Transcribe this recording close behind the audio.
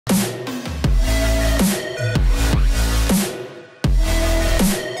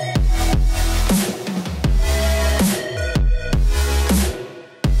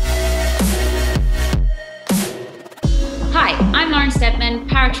I'm Lauren Steadman,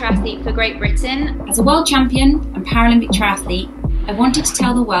 para triathlete for Great Britain. As a world champion and Paralympic triathlete, I wanted to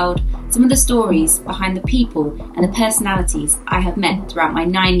tell the world some of the stories behind the people and the personalities I have met throughout my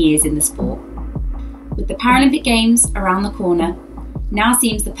 9 years in the sport. With the Paralympic Games around the corner, now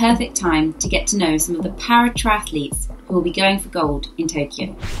seems the perfect time to get to know some of the para triathletes who will be going for gold in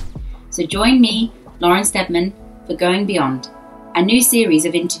Tokyo. So join me, Lauren Steadman, for Going Beyond, a new series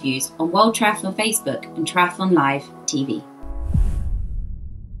of interviews on World Triathlon Facebook and Triathlon Live TV.